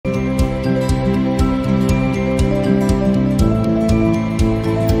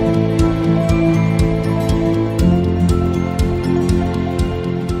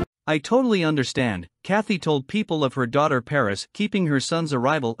I totally understand, Kathy told People of her daughter Paris keeping her son's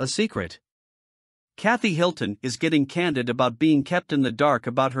arrival a secret. Kathy Hilton is getting candid about being kept in the dark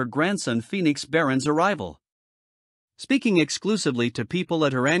about her grandson Phoenix Barron's arrival. Speaking exclusively to People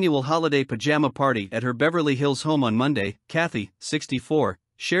at her annual holiday pajama party at her Beverly Hills home on Monday, Kathy, 64,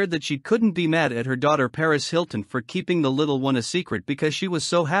 shared that she couldn't be mad at her daughter Paris Hilton for keeping the little one a secret because she was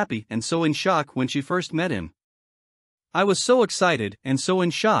so happy and so in shock when she first met him. I was so excited and so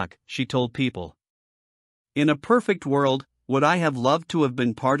in shock, she told People. In a perfect world, would I have loved to have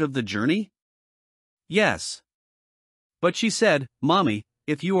been part of the journey? Yes. But she said, Mommy,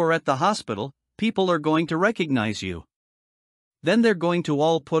 if you are at the hospital, people are going to recognize you. Then they're going to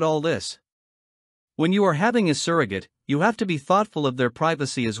all put all this. When you are having a surrogate, you have to be thoughtful of their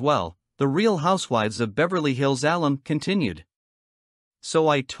privacy as well, the Real Housewives of Beverly Hills alum continued. So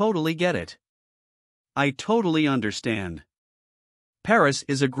I totally get it. I totally understand. Paris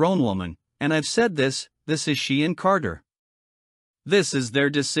is a grown woman, and I've said this is she and Carter. This is their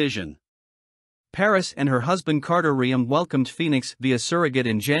decision. Paris and her husband Carter Ream welcomed Phoenix via surrogate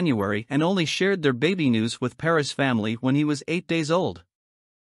in January and only shared their baby news with Paris' family when he was 8 days old.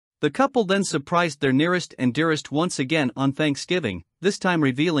 The couple then surprised their nearest and dearest once again on Thanksgiving, this time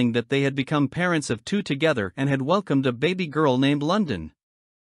revealing that they had become parents of 2 together and had welcomed a baby girl named London.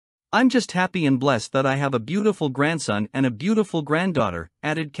 I'm just happy and blessed that I have a beautiful grandson and a beautiful granddaughter,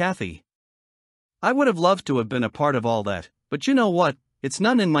 added Kathy. I would have loved to have been a part of all that, but you know what, it's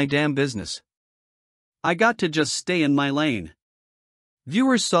none in my damn business. I got to just stay in my lane.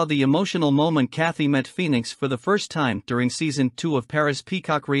 Viewers saw the emotional moment Kathy met Phoenix for the first time during season 2 of Paris'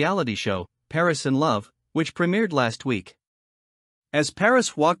 Peacock reality show, Paris in Love, which premiered last week. As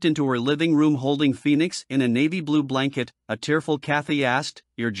Paris walked into her living room holding Phoenix in a navy blue blanket, a tearful Kathy asked,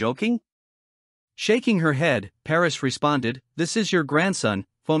 "You're joking?" Shaking her head, Paris responded, "This is your grandson,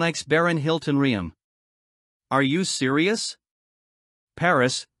 Phoenix Barron Hilton Ream." "Are you serious?"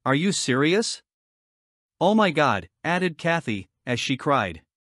 "Paris, are you serious?" "Oh my God," added Kathy, as she cried.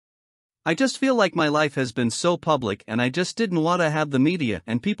 "I just feel like my life has been so public and I just didn't want to have the media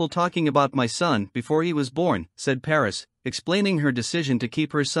and people talking about my son before he was born," said Paris, explaining her decision to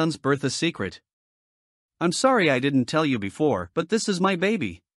keep her son's birth a secret. "I'm sorry I didn't tell you before, but this is my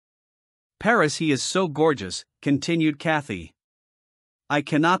baby." "Paris, he is so gorgeous," continued Kathy. "I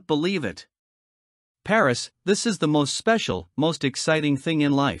cannot believe it. Paris, this is the most special, most exciting thing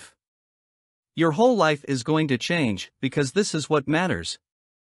in life. Your whole life is going to change, because this is what matters."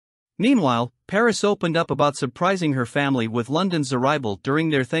 Meanwhile, Paris opened up about surprising her family with London's arrival during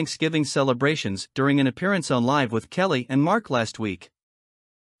their Thanksgiving celebrations during an appearance on Live with Kelly and Mark last week.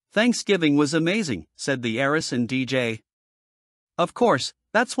 "Thanksgiving was amazing," said the heiress and DJ. "Of course,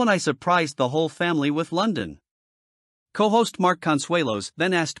 that's when I surprised the whole family with London." Co-host Mark Consuelos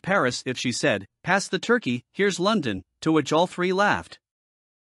then asked Paris if she said, "Pass the turkey, here's London," to which all three laughed.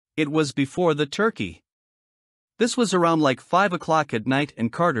 It was before the turkey. This was around like 5 o'clock at night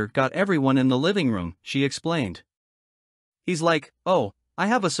and Carter got everyone in the living room, she explained. He's like, "Oh, I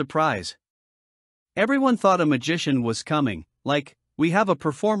have a surprise." Everyone thought a magician was coming, like, "We have a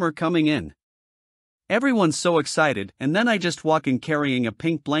performer coming in." Everyone's so excited and then I just walk in carrying a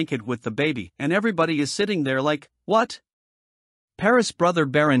pink blanket with the baby and everybody is sitting there like, "What?" Paris' brother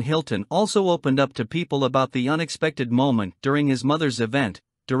Barron Hilton also opened up to People about the unexpected moment during his mother's event.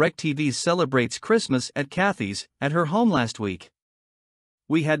 DirecTV celebrates Christmas at Kathy's, at her home last week.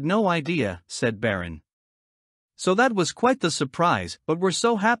 "We had no idea," said Barron. "So that was quite the surprise, but we're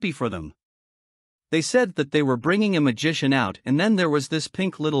so happy for them. They said that they were bringing a magician out and then there was this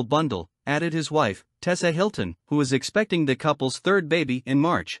pink little bundle," added his wife, Tessa Hilton, who is expecting the couple's third baby in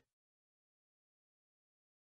March.